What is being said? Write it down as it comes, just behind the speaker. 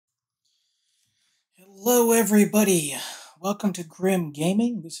Hello, everybody. Welcome to Grim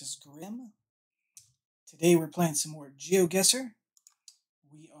Gaming. This is Grim. Today we're playing some more GeoGuessr.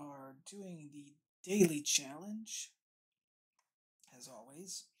 We are doing the daily challenge, as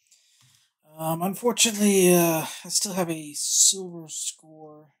always. Unfortunately, I still have a silver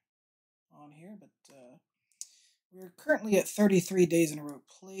score on here, but we're currently at 33 days in a row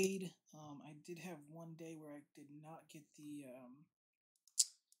played. I did have one day where I did not get the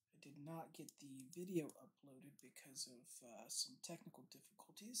video uploaded because of some technical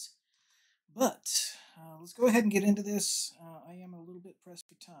difficulties. But let's go ahead and get into this. I am a little bit pressed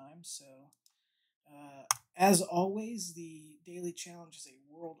for time, so as always, the daily challenge is a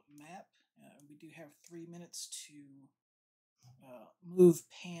world map. We do have 3 minutes to move,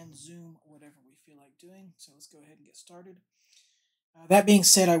 pan, zoom, whatever we feel like doing. So let's go ahead and get started. That being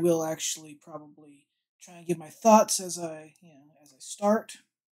said, I will actually probably try and give my thoughts as I start,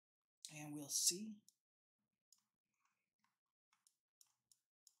 and we'll see.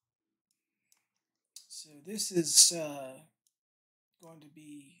 So this is going to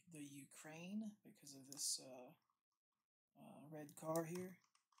be the Ukraine because of this red car here.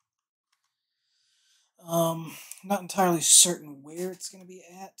 Not entirely certain where it's going to be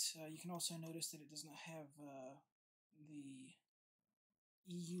at. You can also notice that it does not have the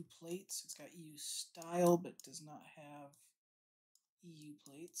EU plates. It's got EU style, but does not have EU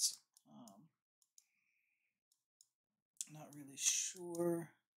plates. Not really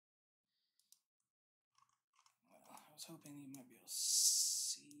sure. I was hoping you might be able to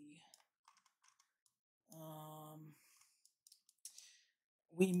see.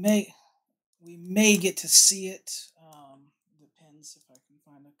 We may get to see it. Depends if I can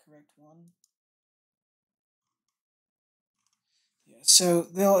find the correct one. Yeah, so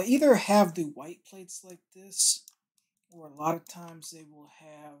they'll either have the white plates like this, or a lot of times they will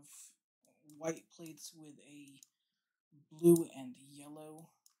have white plates with a blue and yellow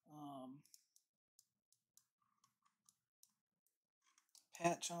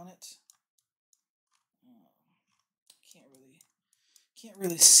patch on it. Can't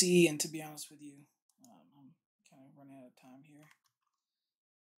really see, and to be honest with you, I'm kind of running out of time here.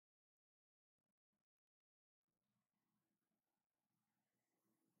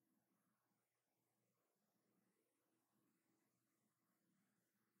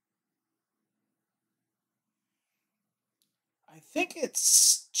 I think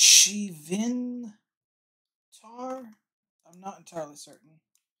it's Chivintar. I'm not entirely certain.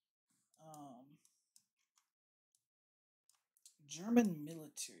 German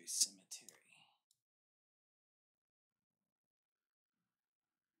military cemetery.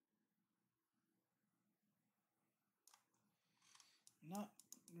 Not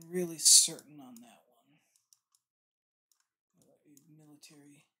really certain on that one.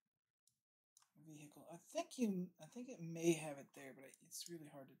 Military vehicle. I think it may have it there, but it's really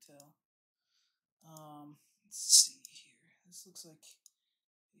hard to tell. Let's see here. This looks like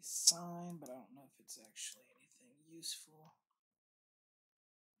a sign, but I don't know if it's actually anything useful.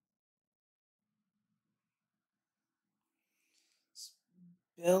 It's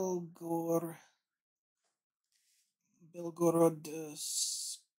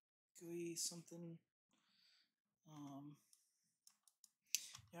Belgorodskoye something.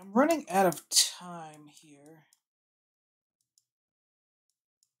 Yeah, I'm running out of time here.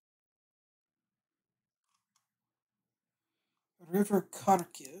 River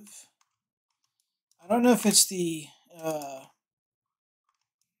Kharkiv. I don't know if it's the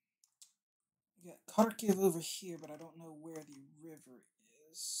we got Kharkiv over here, but I don't know where the river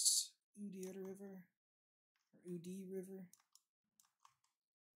is. Udia River or Udi River.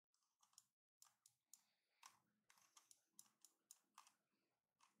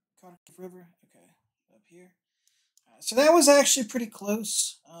 Kharkiv River. Okay, up here. So that was actually pretty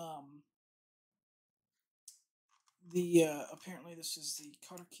close. Apparently this is the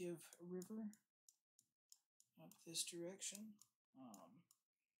Kharkiv River up this direction. I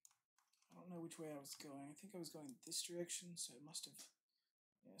don't know which way I was going. I think I was going this direction, so it must have.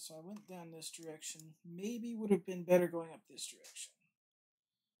 Yeah, so I went down this direction. Maybe would have been better going up this direction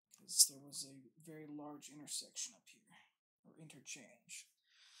because there was a very large intersection up here or interchange.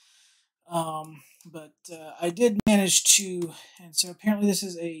 But I did manage to, and so apparently this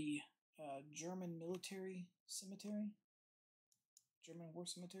is a German military cemetery, German war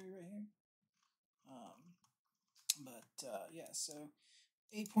cemetery right here. Yeah, so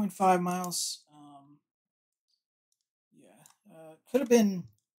 8.5 miles. Yeah, could have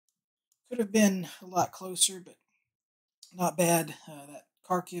been a lot closer, but not bad. That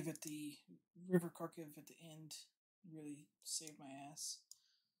Kharkiv at the river Kharkiv at the end really saved my ass.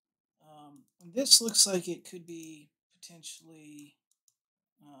 This looks like it could be potentially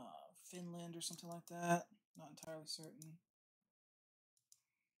Finland or something like that. Not entirely certain.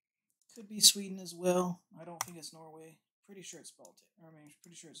 Could be Sweden as well. I don't think it's Norway. Pretty sure it's Baltic. Or I mean,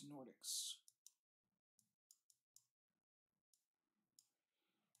 pretty sure it's Nordics.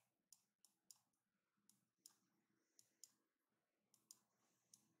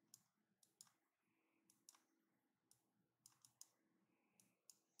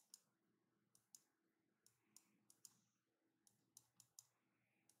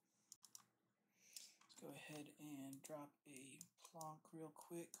 Let's go ahead and drop a plonk real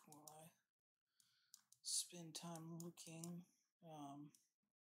quick while I spend time looking.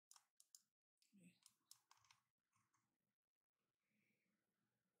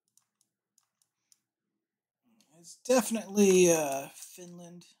 It's definitely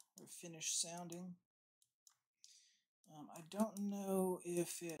Finland or Finnish sounding. I don't know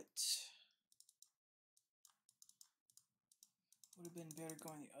if it would have been better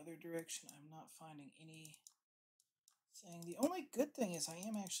going the other direction. I'm not finding anything. The only good thing is I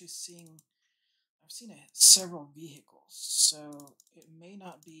am actually seeing, I've seen several vehicles, so it may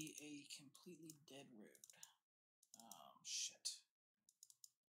not be a completely dead road. Shit.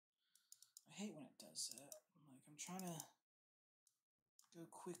 I hate when it does that. I'm trying to go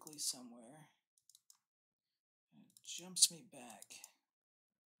quickly somewhere, and it jumps me back.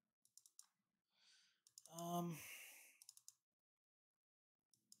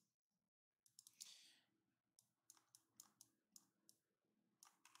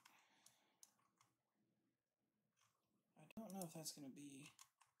 I don't know if that's going to be,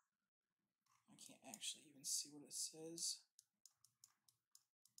 I can't actually even see what it says.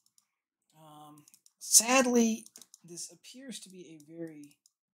 Sadly, this appears to be a very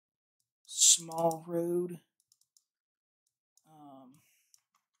small road.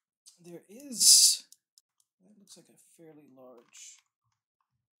 There is, that looks like a fairly large,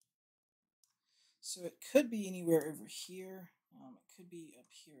 so it could be anywhere over here. It could be up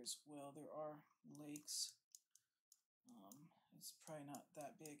here as well. There are lakes. It's probably not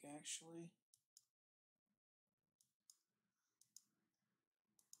that big actually.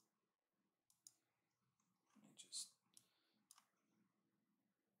 Let me just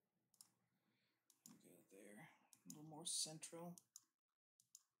go there, a little more central.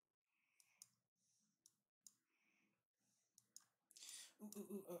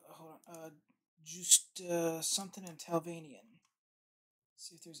 Hold on. Just something in Talvanian.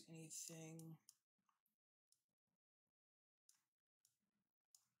 See if there's anything.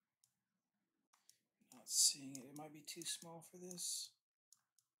 Not seeing it. It might be too small for this.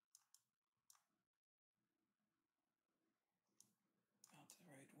 Not the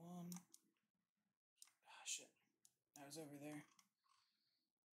right one. Ah, shit. That was over there.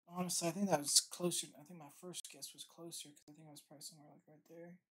 Honestly, I think that was closer. I think my first guess was closer because I think I was probably somewhere like right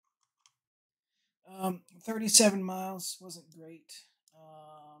there. 37 miles wasn't great.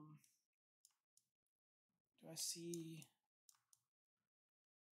 Do I see?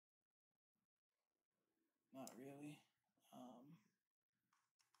 Not really.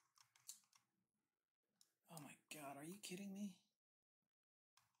 Oh my god, are you kidding me?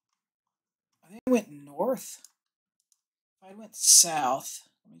 I think I went north. If I went south,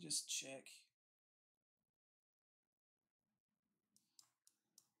 let me just check.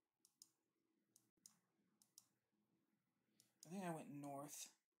 I think I went north.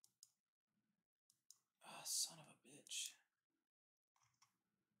 Ah, son of a bitch.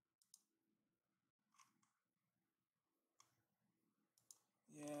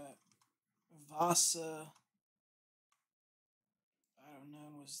 Yeah, Vasa, I don't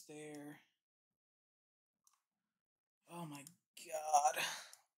know, was there. Oh my god.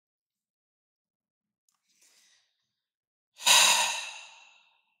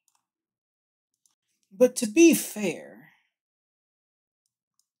 But to be fair,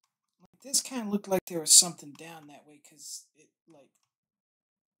 like this kind of looked like there was something down that way because it like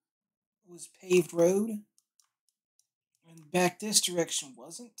was paved road, and back this direction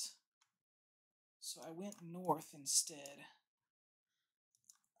wasn't. So I went north instead.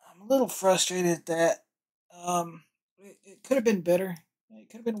 I'm a little frustrated at that. It could have been better. It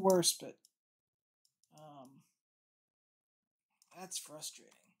could have been worse, but um, that's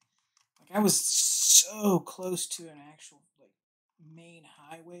frustrating. Like I was so close to an actual like main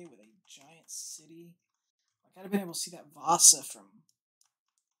highway with a giant city. Like I'd have been able to see that Vasa from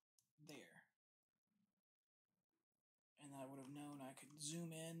there, and I would have known I could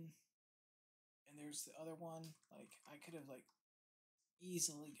zoom in. And there's the other one. Like I could have like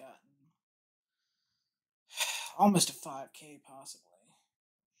easily gotten almost a 5K possibly.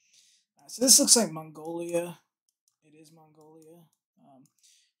 So this looks like Mongolia. It is Mongolia.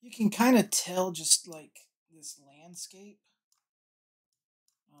 You can kind of tell just like this landscape.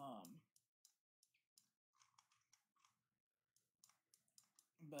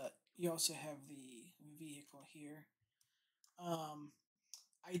 But you also have the vehicle here.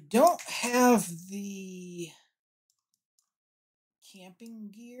 I don't have the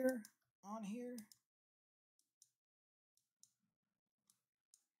camping gear on here.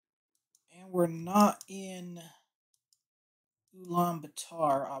 And we're not in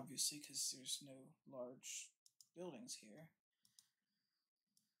Ulaanbaatar, obviously, because there's no large buildings here.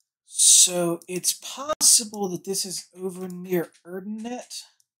 So it's possible that this is over near Erdenet.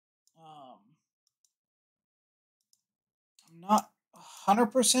 I'm not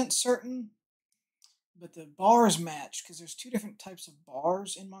 100% certain, but the bars match because there's two different types of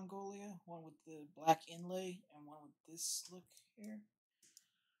bars in Mongolia. One with the black inlay and one with this look here.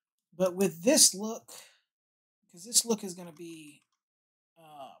 But with this look, because this look is going to be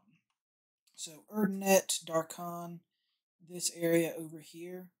so Erdenet, Darkhan, this area over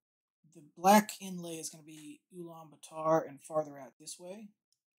here. The black inlay is going to be Ulaanbaatar and farther out this way.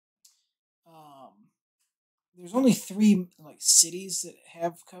 There's only three like cities that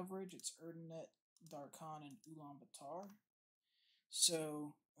have coverage. It's Erdenet, Darkhan, and Ulaanbaatar.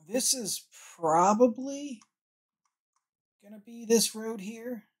 So this is probably going to be this road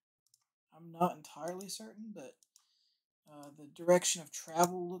here. I'm not entirely certain, but the direction of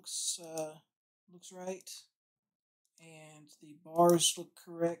travel looks right, and the bars look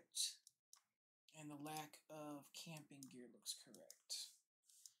correct, and the lack of camping gear looks correct.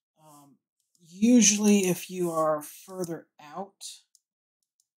 Usually, if you are further out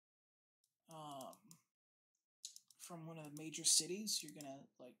from one of the major cities, you're gonna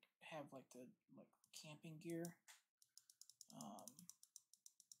like have like the camping gear.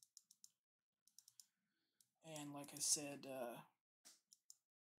 And like I said,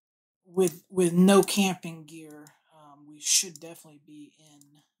 with no camping gear, we should definitely be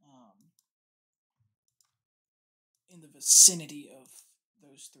in the vicinity of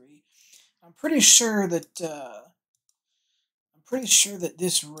those three. I'm pretty sure that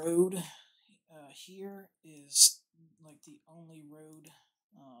this road here is like the only road,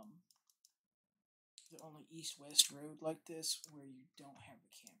 the only east-west road like this where you don't have the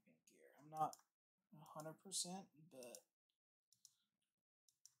camping gear. I'm not 100%, but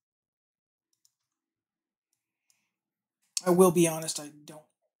I will be honest. I don't.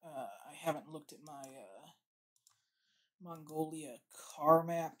 I haven't looked at my Mongolia car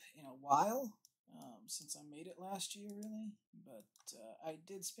map in a while, since I made it last year, really. But I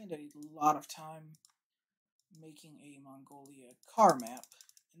did spend a lot of time making a Mongolia car map,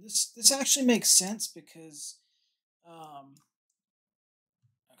 and this actually makes sense because, okay,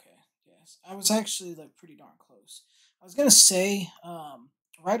 yes, I was actually like pretty darn close. I was gonna say,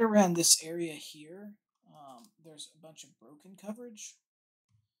 right around this area here, there's a bunch of broken coverage.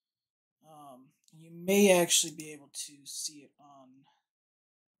 You may actually be able to see it on.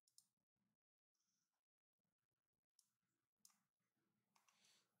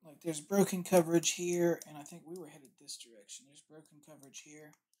 Like there's broken coverage here, and I think we were headed this direction. There's broken coverage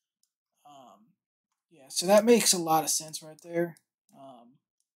here. Yeah, so that makes a lot of sense right there.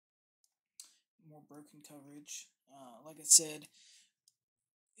 More broken coverage. Like I said,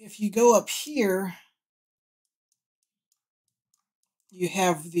 if you go up here, you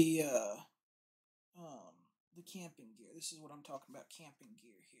have the camping gear. This is what I'm talking about, camping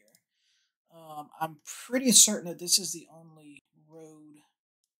gear here. I'm pretty certain that this is the only road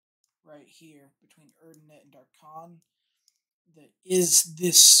right here between Erdenet and Darkhan that is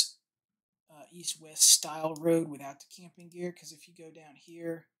this east-west style road without the camping gear. Because if you go down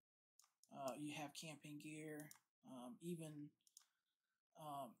here, you have camping gear, even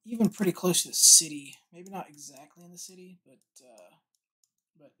pretty close to the city. Maybe not exactly in the city, but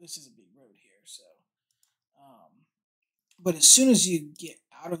this is a big road here. So, but as soon as you get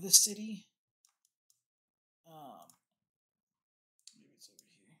out of the city, maybe it's over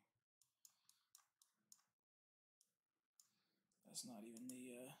here. That's not even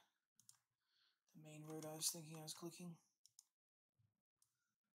the main road I was thinking I was clicking.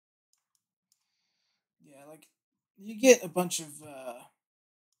 Yeah, like you get a bunch of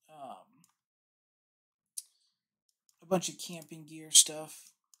camping gear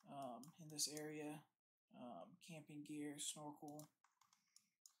stuff in this area. Camping gear, snorkel.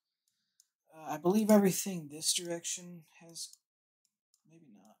 I believe everything this direction has, maybe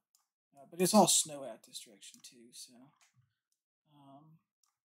not, but it's all snow out this direction too. So,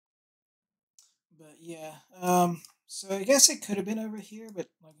 But yeah, so I guess it could have been over here, but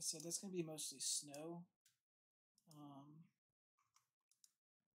like I said, that's gonna be mostly snow.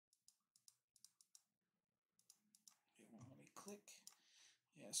 Let me click.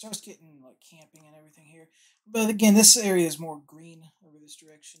 Yeah, it starts getting like camping and everything here. But again, this area is more green over this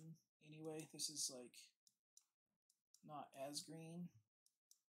direction. Anyway, this is like not as green.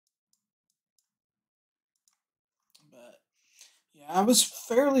 But yeah, I was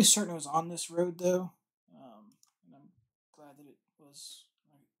fairly certain it was on this road though. And I'm glad that it was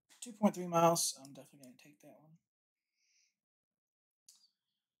 2.3 miles. I'm definitely going to take that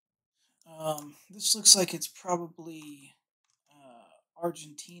one. This looks like it's probably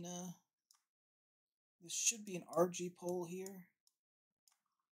Argentina. This should be an RG pole here.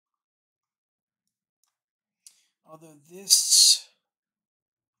 Although this...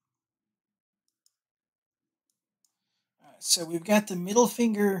 Alright, so we've got the middle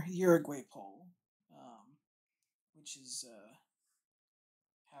finger Uruguay pole, which is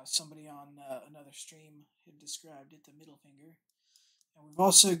how somebody on another stream had described it, the middle finger. And we've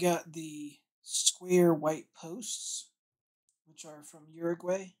also got the square white posts, which are from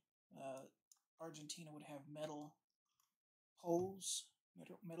Uruguay. Argentina would have metal poles,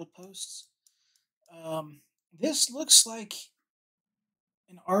 metal posts. This looks like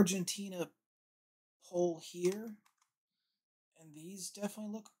an Argentina pole here, and these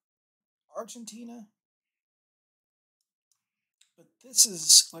definitely look Argentina. But this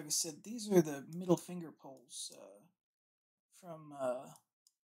is, like I said, these are the middle finger poles from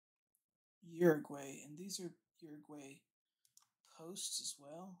Uruguay, and these are Uruguay posts as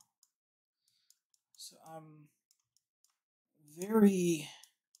well. So I'm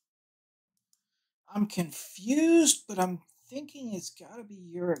confused, but I'm thinking it's got to be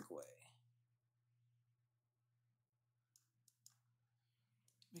Uruguay.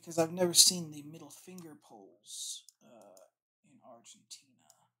 Because I've never seen the middle finger poles in Argentina.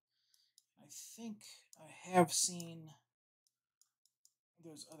 I think I have seen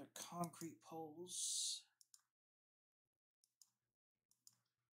those other concrete poles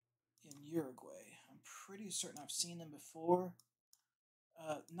in Uruguay. I'm pretty certain I've seen them before.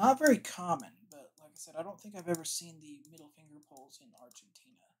 Not very common, but like I said, I don't think I've ever seen the middle finger poles in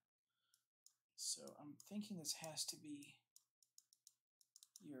Argentina. So I'm thinking this has to be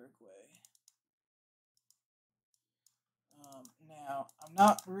Uruguay. Now, I'm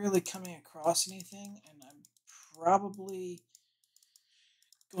not really coming across anything, and I'm probably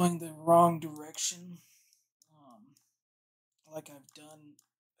going the wrong direction, like I've done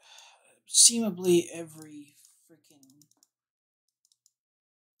seemingly every freaking...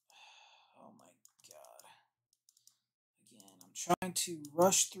 Oh my god. Again, I'm trying to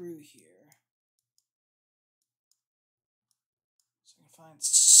rush through here so I can find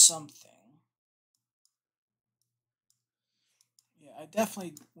something. Yeah, I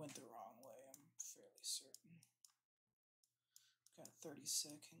definitely went the wrong way, I'm fairly certain. Got 30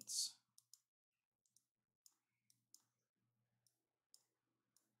 seconds.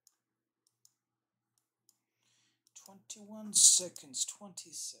 21 seconds,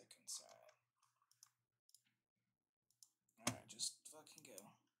 20 seconds. Alright, just fucking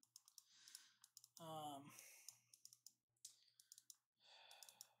go.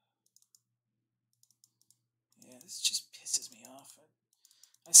 Yeah, this just pisses me off.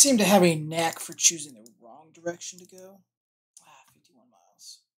 I seem to have a knack for choosing the wrong direction to go. 51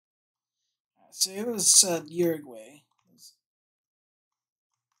 miles. Alright, so it was Uruguay.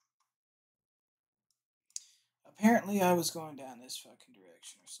 Apparently I was going down this fucking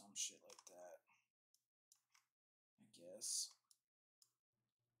direction or some shit like that. I guess.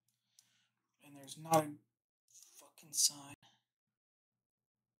 And there's not a fucking sign.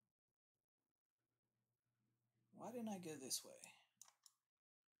 Why didn't I go this way?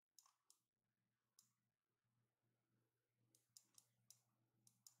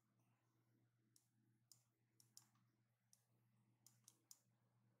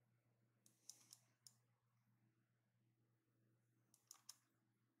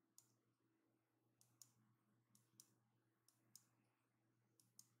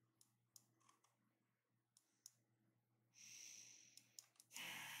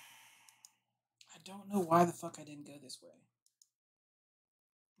 I don't know why the fuck I didn't go this way.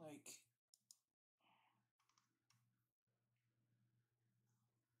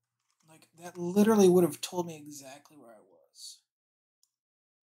 Like that literally would have told me exactly where I was.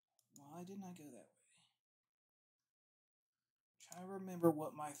 Why didn't I go that way? I'm trying to remember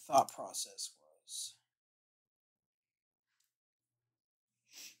what my thought process was.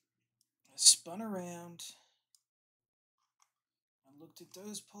 I spun around. I looked at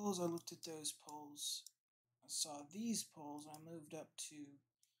those poles, I looked at those poles. I saw these poles, I moved up to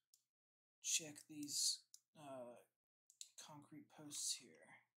check these concrete posts here.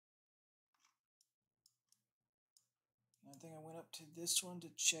 And I think I went up to this one to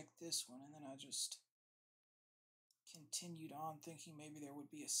check this one, and then I just continued on thinking maybe there would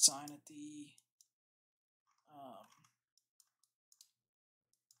be a sign at the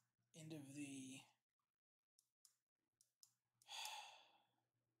end of the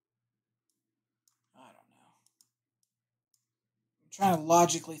I don't know. I'm trying to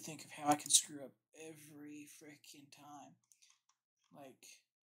logically think of how I can screw up every freaking time. Like,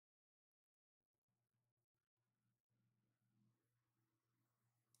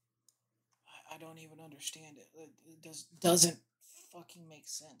 I don't even understand it. It doesn't fucking make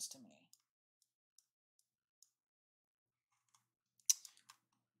sense to me.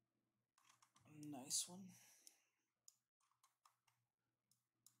 Nice one.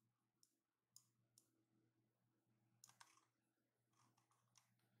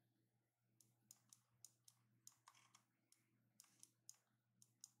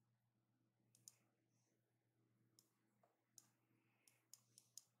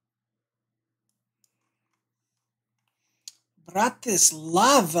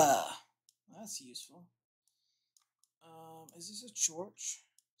 Bratislava. That's useful. Is this a church?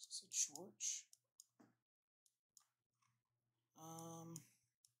 Is this a church?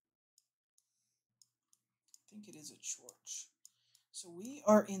 I think it is a church. So we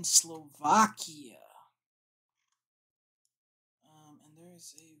are in Slovakia. And there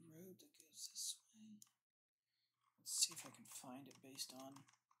is a road that goes this way. Let's see if I can find it based on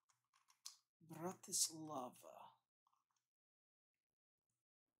Bratislava.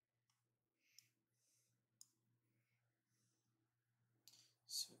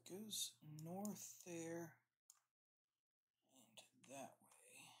 So it goes north there and that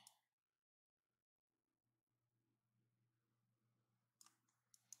way.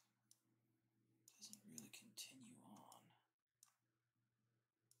 Doesn't really continue on.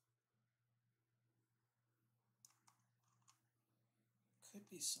 Could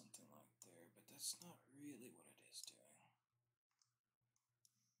be something like there, but that's not really what it is doing.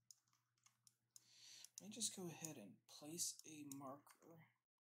 Let me just go ahead and place a marker.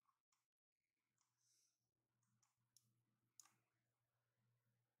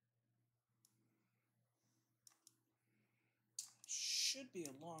 Should be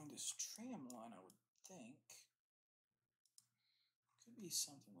along this tram line, I would think. Could be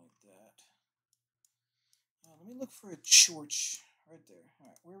something like that. Let me look for a church right there.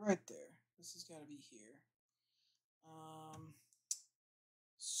 Alright, we're right there. This has got to be here.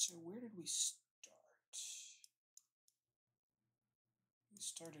 So where did we start? We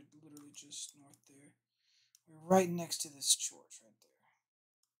started literally just north there. We're right next to this church right there.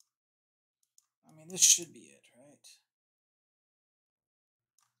 I mean, this should be it, right?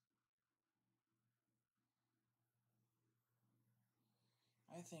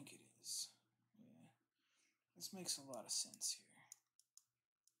 I think it is. Yeah. This makes a lot of sense here.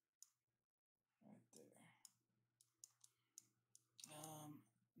 Right there.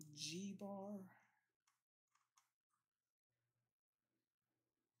 G bar.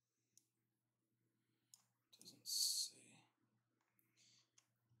 Doesn't say.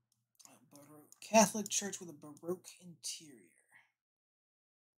 Baroque Catholic church with a Baroque interior.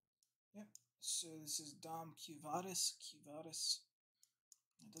 Yep. So this is Dom Cuvatus. Cuvatus.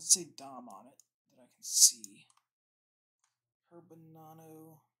 It doesn't say Dom on it that I can see.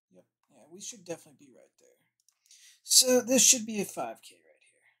 Herbanano. Yep. Yeah, we should definitely be right there. So this should be a 5K right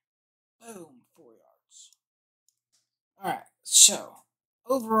here. Boom. 4 yards. Alright. So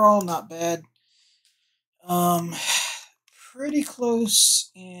overall, not bad. Pretty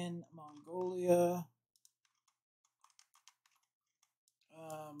close in Mongolia.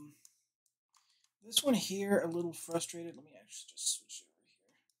 This one here, a little frustrated. Let me actually just switch over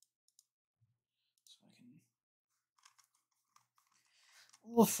here. So I can... A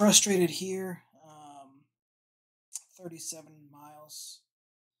little frustrated here. 37 miles.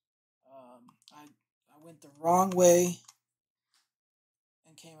 I went the wrong way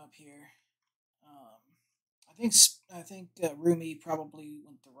and came up here. I think Rumi probably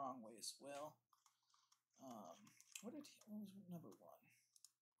went the wrong way as well. What was number one?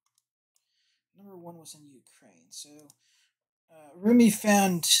 Number one was in Ukraine. So Rumi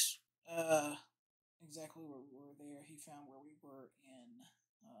found exactly where we were there. He found where we were in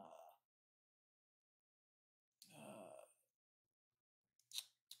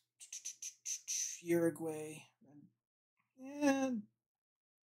Uruguay, and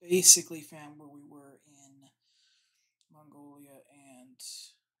basically found where we were in Mongolia and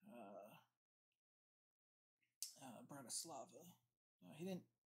Bratislava. He didn't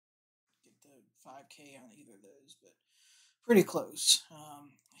get the 5K on either of those, but pretty close.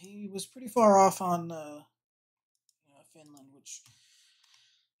 He was pretty far off on Finland, which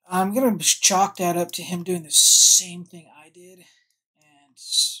I'm going to chalk that up to him doing the same thing I did and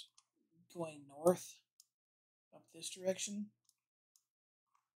going north up this direction.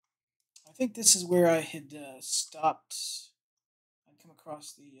 I think this is where I had stopped. I'd come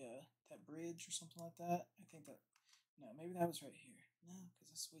across the that bridge or something like that. I think that, no, maybe that was right here. No,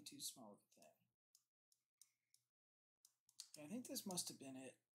 because it's way too small of a thing. Yeah, I think this must have been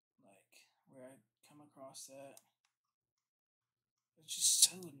it, like where I'd come across that. It's just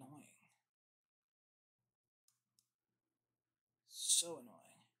so annoying. So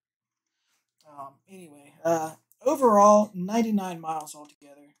annoying. Anyway, overall, 99 miles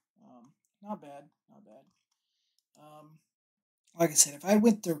altogether. Not bad, not bad. Like I said, if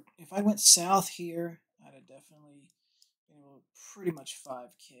I went south here, I'd have definitely been able to pretty much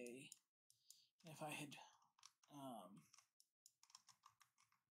 5K. If I had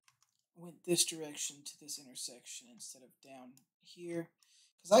went this direction to this intersection instead of down here,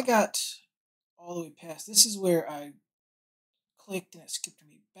 because I got all the way past. This is where I clicked and it skipped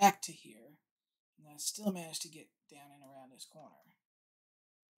me back to here, and I still managed to get down and around this corner.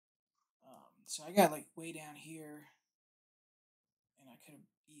 So I got like way down here, and I could have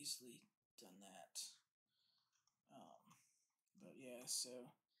easily done that. But yeah,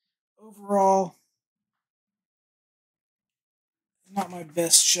 so overall, not my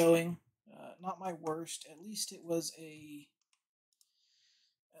best showing, not my worst. At least it was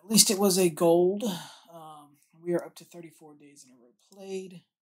a gold. We are up to 34 days in a row played,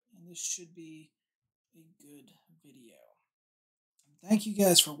 and this should be a good video. Thank you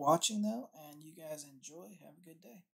guys for watching, though, and you guys enjoy. Have a good day.